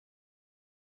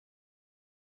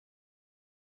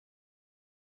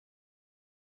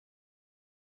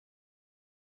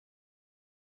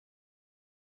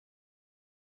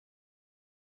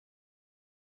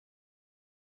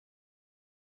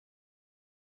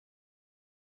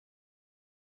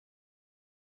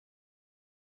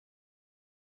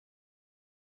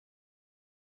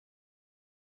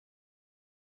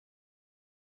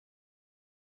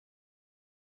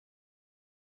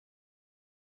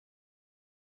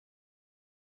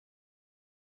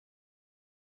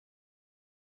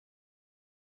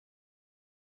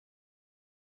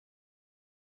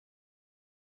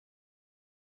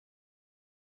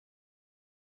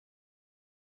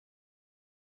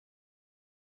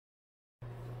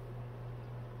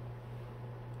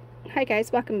Hi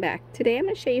guys, welcome back. Today I'm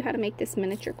going to show you how to make this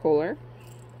miniature cooler.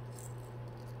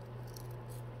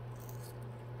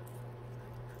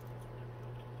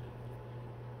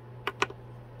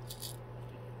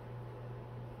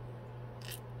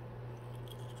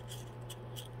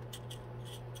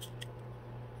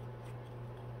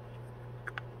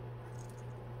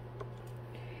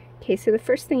 Okay, so the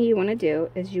first thing you want to do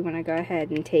is you want to go ahead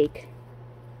and take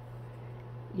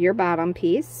your bottom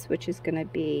piece, which is going to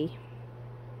be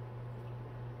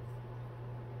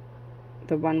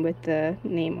the one with the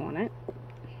name on it.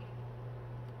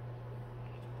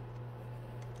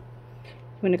 You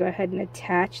want to go ahead and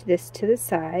attach this to the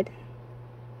side.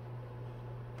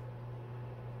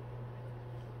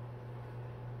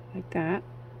 Like that.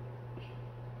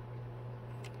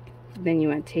 Then you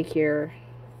want to take your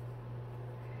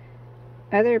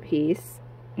other piece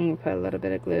and put a little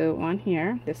bit of glue on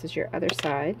here. This is your other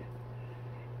side.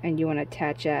 And you want to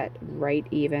attach that right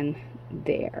even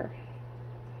there.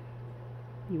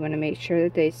 You want to make sure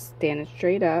that they stand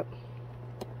straight up.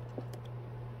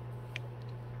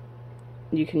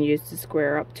 You can use the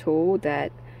square up tool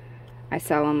that I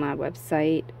sell on my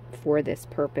website for this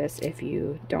purpose. If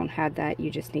you don't have that,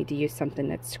 you just need to use something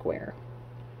that's square.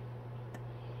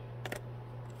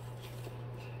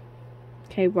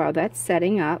 Okay, while that's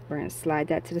setting up, we're going to slide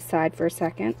that to the side for a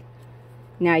second.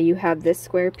 Now you have this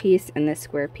square piece and this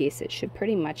square piece. It should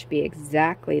pretty much be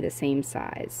exactly the same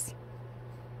size.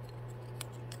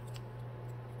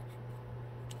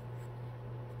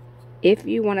 If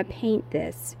you want to paint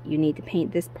this, you need to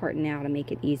paint this part now to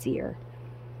make it easier.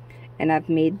 And I've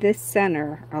made this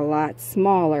center a lot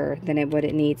smaller than what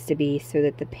it needs to be so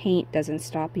that the paint doesn't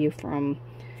stop you from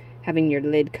having your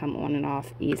lid come on and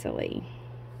off easily.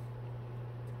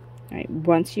 Alright,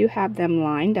 once you have them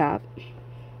lined up,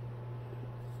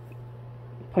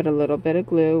 put a little bit of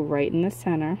glue right in the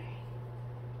center.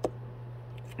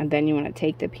 And then you want to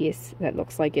take the piece that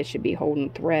looks like it should be holding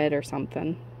thread or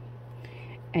something,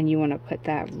 and you want to put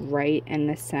that right in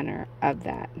the center of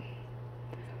that.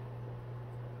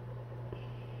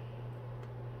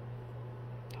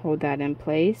 Hold that in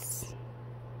place.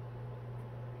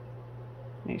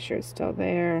 Make sure it's still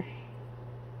there.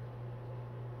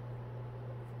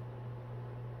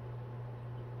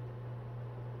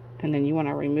 And then you want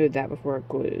to remove that before it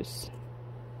glues.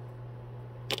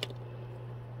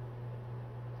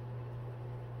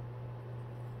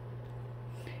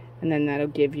 And then that'll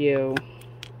give you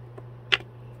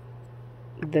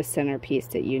the centerpiece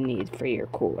that you need for your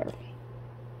cooler.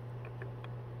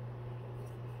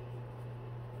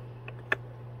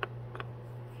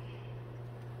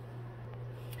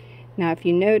 Now if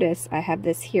you notice, I have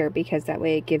this here because that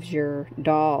way it gives your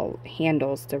doll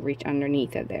handles to reach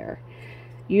underneath of there.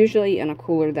 Usually in a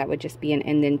cooler that would just be an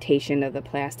indentation of the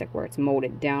plastic where it's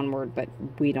molded downward, but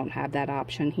we don't have that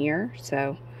option here,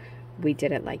 so we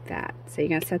did it like that. So you're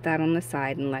going to set that on the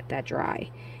side and let that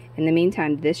dry. In the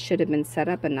meantime, this should have been set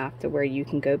up enough to where you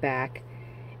can go back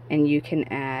and you can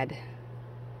add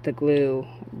the glue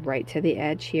right to the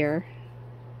edge here.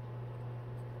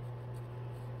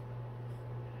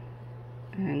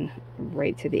 And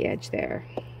right to the edge there.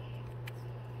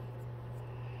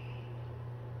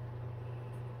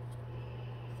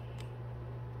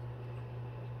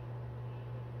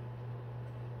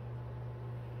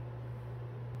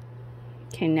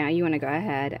 Okay, now you want to go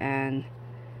ahead and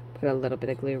put a little bit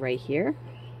of glue right here,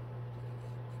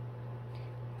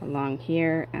 along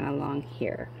here, and along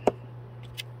here.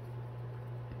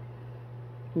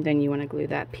 And then you want to glue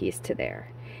that piece to there.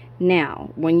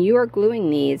 Now, when you are gluing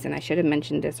these, and I should have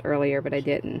mentioned this earlier, but I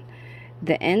didn't,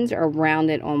 the ends are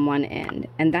rounded on one end,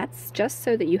 and that's just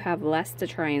so that you have less to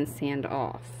try and sand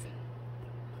off.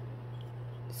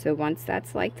 So once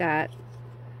that's like that,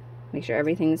 make sure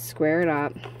everything's squared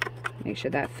up. Make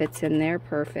sure that fits in there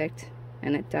perfect,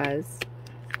 and it does.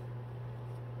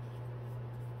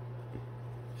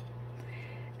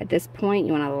 At this point,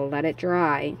 you want to let it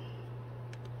dry.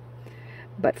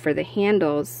 But for the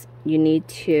handles, you need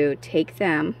to take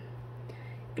them.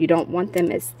 If you don't want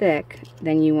them as thick,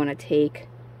 then you want to take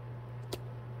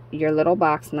your little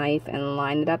box knife and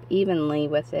line it up evenly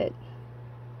with it.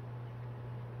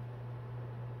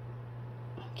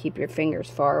 Keep your fingers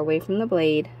far away from the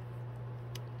blade.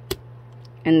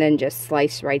 And then just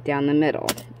slice right down the middle.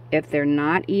 If they're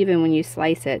not even when you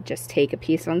slice it, just take a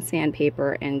piece on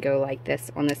sandpaper and go like this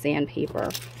on the sandpaper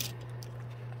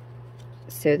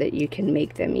so that you can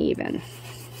make them even.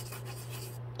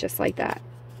 Just like that.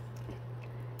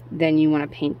 Then you want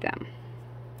to paint them.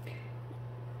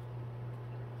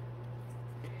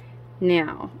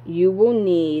 Now, you will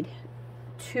need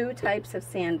 2 types of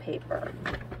sandpaper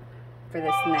for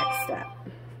this next step.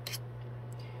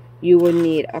 you will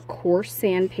need a coarse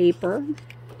sandpaper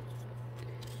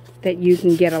that you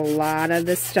can get a lot of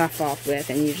the stuff off with,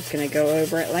 and you're just going to go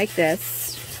over it like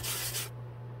this,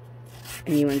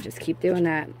 and you want to just keep doing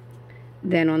that.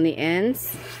 Then on the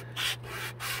ends,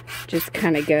 just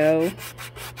kind of go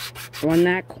on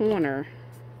that corner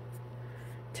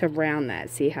to round that.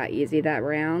 See how easy that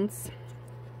rounds?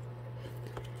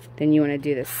 Then you want to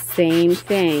do the same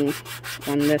thing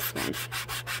on this one.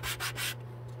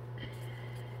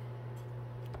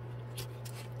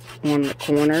 On the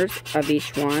corners of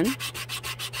each one.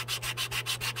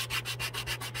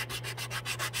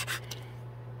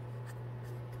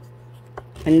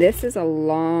 And this is a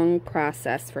long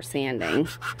process for sanding.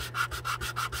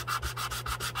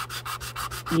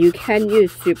 You can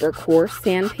use super coarse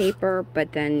sandpaper,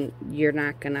 but then you're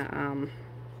not gonna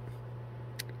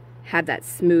have that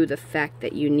smooth effect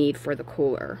that you need for the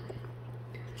cooler.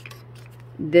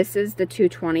 This is the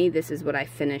 220. This is what I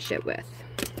finish it with.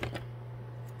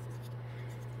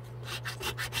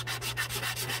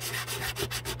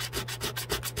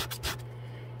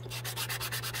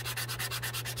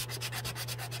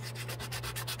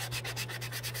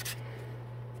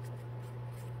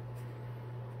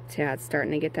 See how it's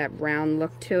starting to get that round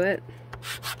look to it?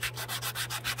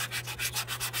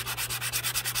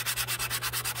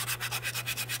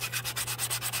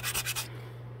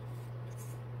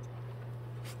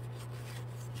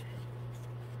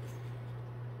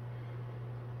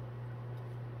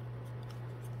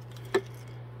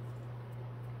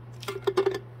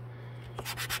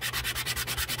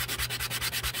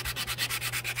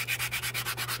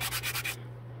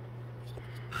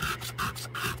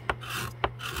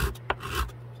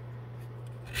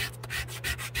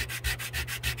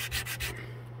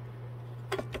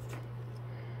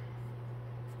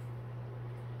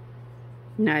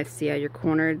 Now see how your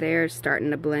corner there is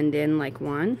starting to blend in like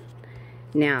one.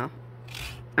 Now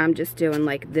I'm just doing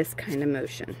like this kind of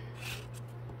motion.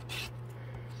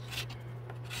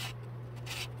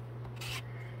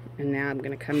 And now I'm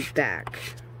going to come back.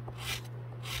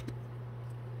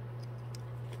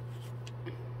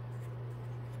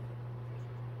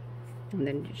 And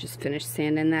then you just finish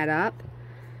sanding that up.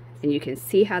 And you can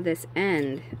see how this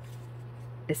end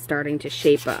is starting to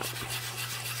shape up.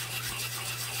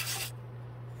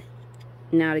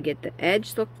 Now to get the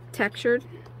edge look textured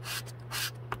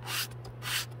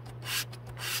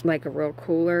like a real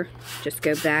cooler, just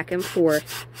go back and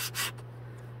forth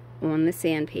on the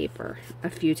sandpaper a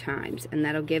few times, and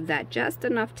that'll give that just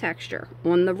enough texture.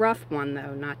 On the rough one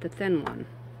though, not the thin one.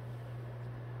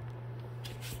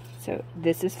 So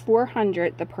this is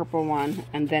 400, the purple one,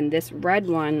 and then this red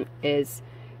one is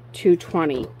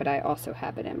 220, but I also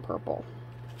have it in purple.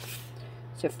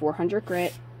 So 400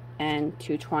 grit and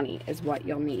 220 is what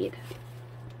you'll need.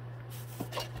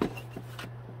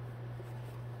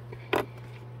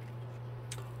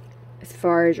 As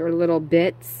far as your little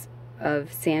bits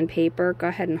of sandpaper, go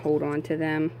ahead and hold on to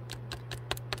them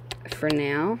for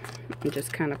now. I'm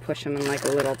just kind of pushing them like a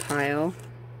little pile.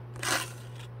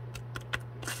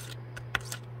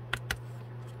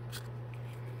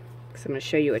 So I'm going to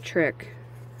show you a trick.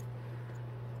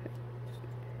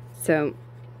 So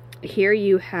here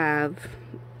you have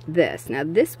this. Now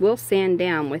this will sand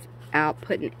down without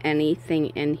putting anything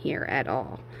in here at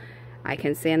all. I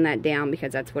can sand that down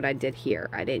because that's what I did here.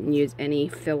 I didn't use any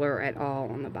filler at all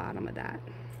on the bottom of that.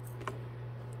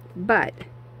 But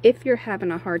if you're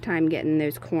having a hard time getting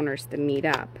those corners to meet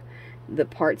up, the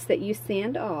parts that you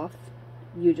sand off,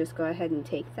 you just go ahead and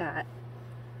take that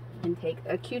and take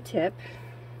a Q-tip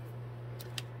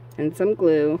and some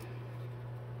glue.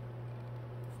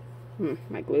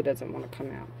 My glue doesn't want to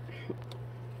come out.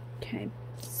 Okay,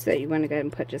 so you want to go ahead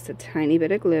and put just a tiny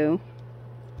bit of glue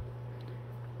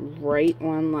right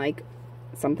on like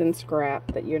something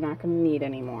scrap that you're not going to need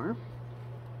anymore.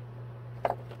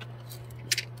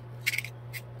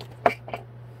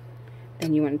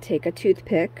 Then you want to take a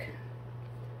toothpick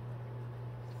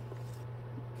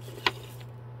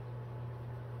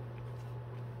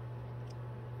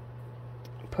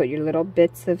put your little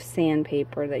bits of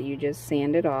sandpaper that you just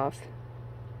sanded off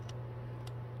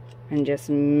and just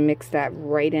mix that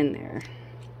right in there.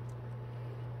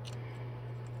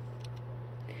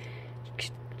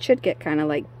 Should get kind of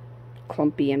like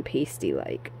clumpy and pasty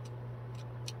like.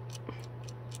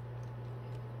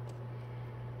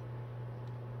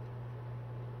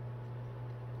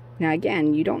 Now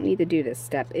again, you don't need to do this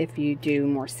step if you do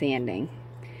more sanding,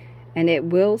 and it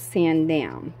will sand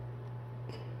down,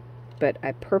 but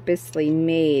I purposely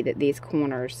made these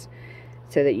corners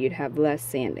so that you'd have less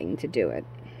sanding to do it.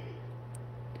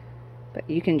 But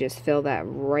you can just fill that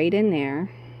right in there.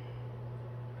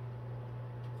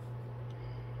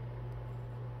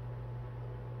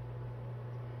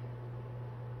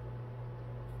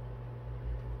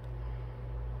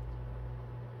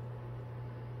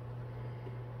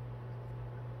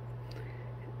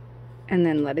 and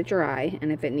then let it dry,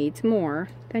 and if it needs more,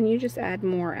 then you just add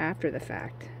more after the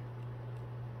fact.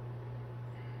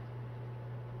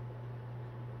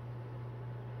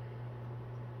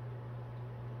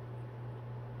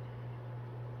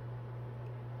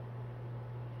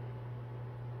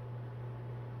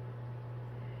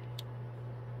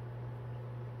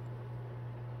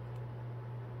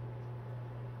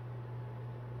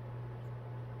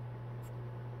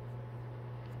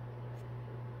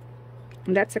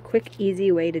 And that's a quick, easy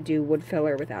way to do wood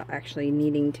filler without actually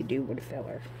needing to do wood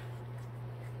filler.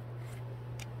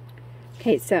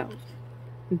 Okay, so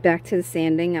back to the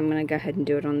sanding. I'm going to go ahead and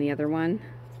do it on the other one,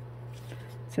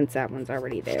 since that one's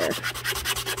already there.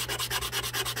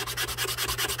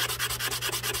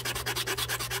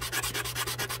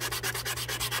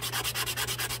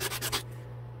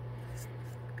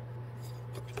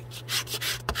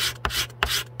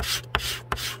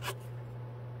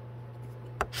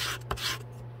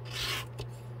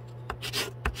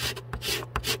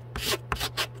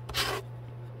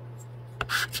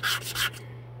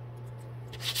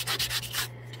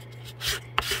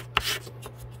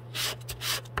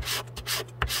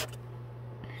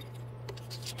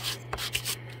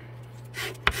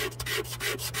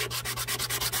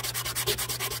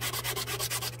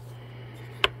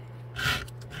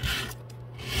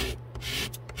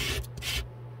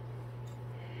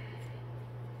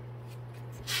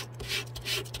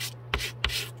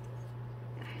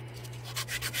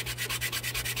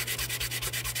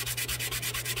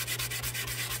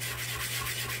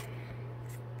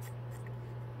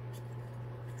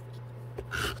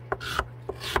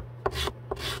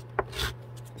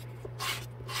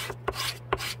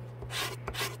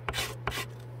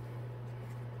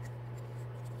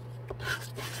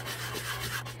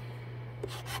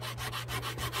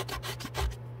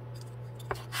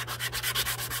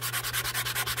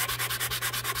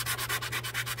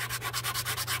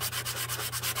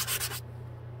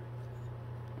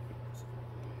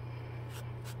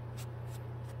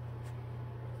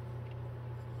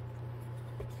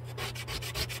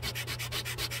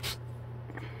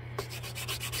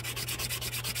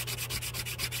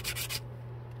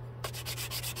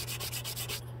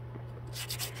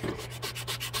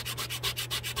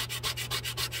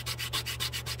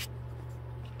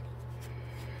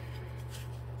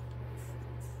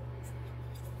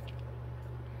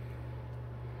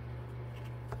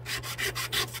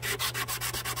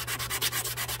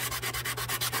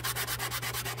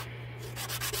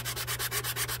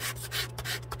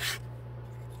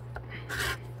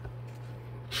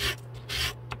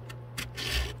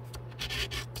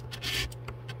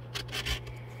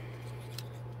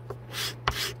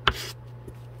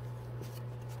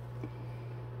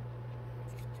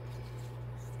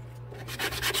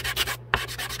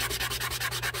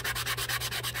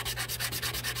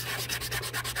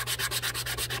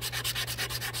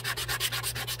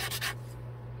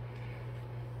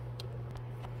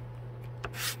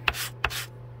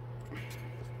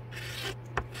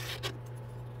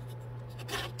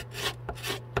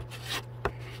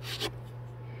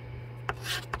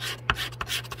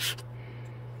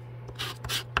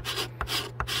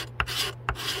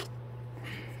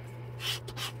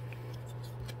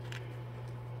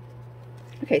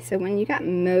 Okay, so when you got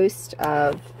most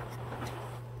of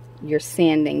your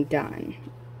sanding done,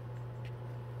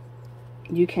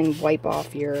 you can wipe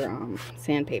off your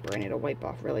sandpaper, and it'll wipe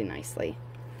off really nicely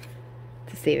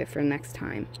to save it for next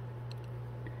time.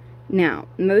 Now,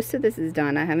 most of this is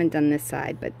done. I haven't done this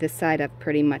side, but this side I've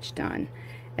pretty much done.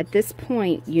 At this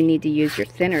point, you need to use your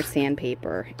thinner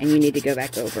sandpaper, and you need to go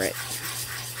back over it.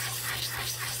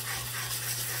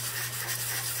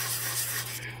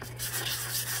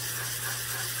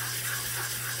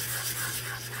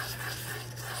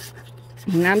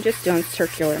 And I'm just doing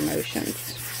circular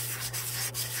motions.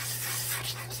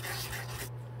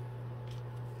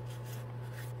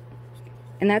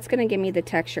 And that's going to give me the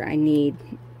texture I need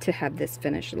to have this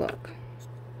finished look.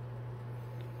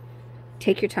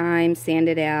 Take your time, sand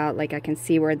it out. Like I can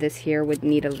see where this here would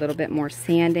need a little bit more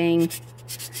sanding.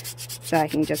 So I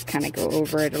can just kind of go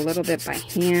over it a little bit by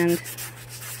hand.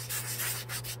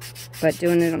 But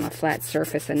doing it on a flat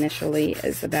surface initially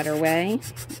is the better way.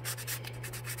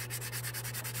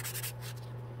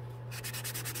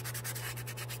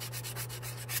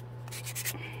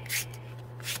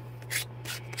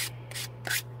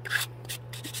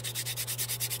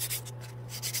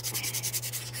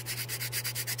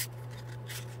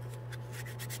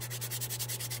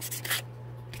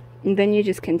 And then you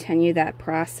just continue that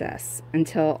process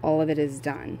until all of it is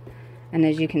done. And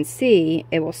as you can see,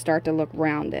 it will start to look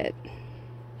rounded.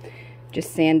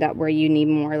 Just sand up where you need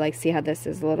more. Like, see how this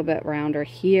is a little bit rounder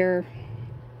here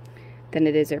than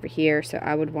it is over here, so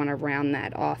I would want to round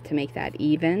that off to make that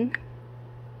even.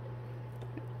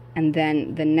 And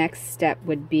then the next step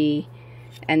would be,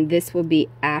 and this will be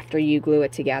after you glue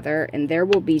it together, and there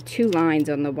will be 2 lines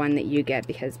on the one that you get,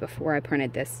 because before I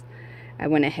printed this I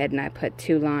went ahead and I put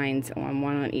 2 lines on,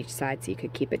 one on each side, so you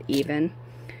could keep it even.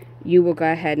 You will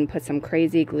go ahead and put some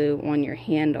crazy glue on your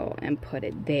handle and put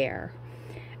it there,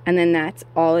 and then that's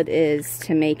all it is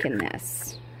to making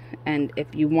this. And if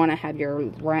you want to have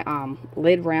your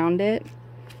lid rounded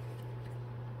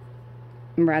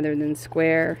rather than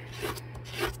square,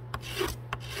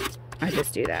 I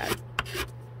just do that,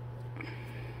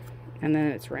 and then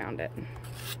it's rounded.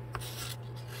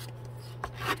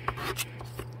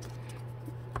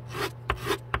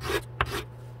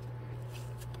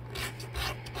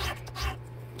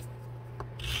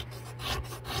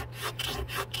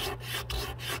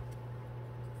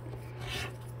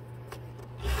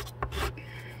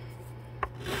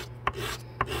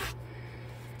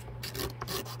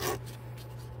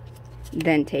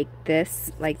 Then take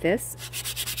this like this,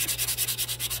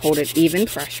 hold it even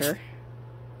pressure,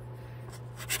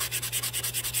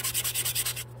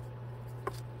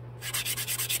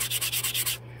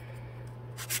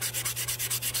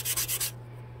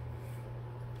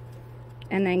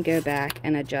 and then go back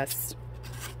and adjust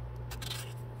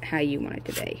how you want it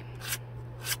to be.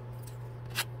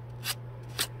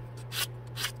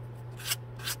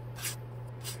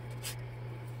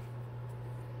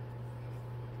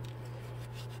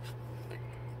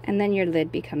 And then your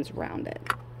lid becomes rounded.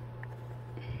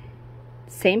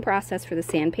 Same process for the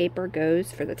sandpaper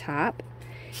goes for the top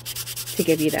to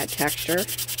give you that texture.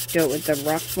 Do it with the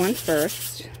rough one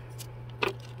first.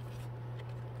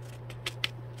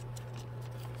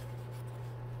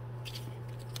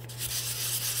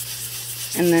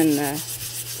 And then the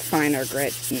finer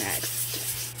grit next.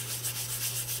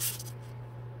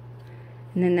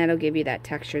 And then that'll give you that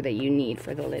texture that you need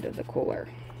for the lid of the cooler.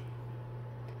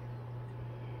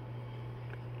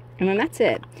 And then that's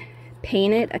it.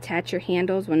 Paint it, attach your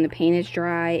handles when the paint is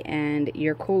dry, and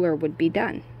your cooler would be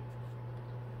done.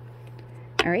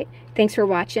 Alright, thanks for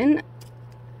watching.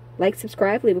 Like,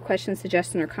 subscribe, leave a question,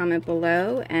 suggestion, or comment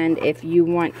below. And if you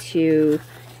want to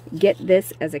get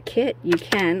this as a kit, you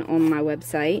can on my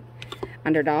website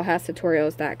under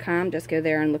dollhousetutorials.com. Just go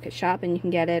there and look at shop and you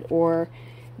can get it, or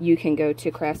you can go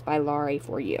to Crafts by Laurie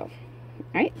for you.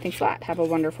 Alright, thanks a lot. Have a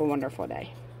wonderful, wonderful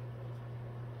day.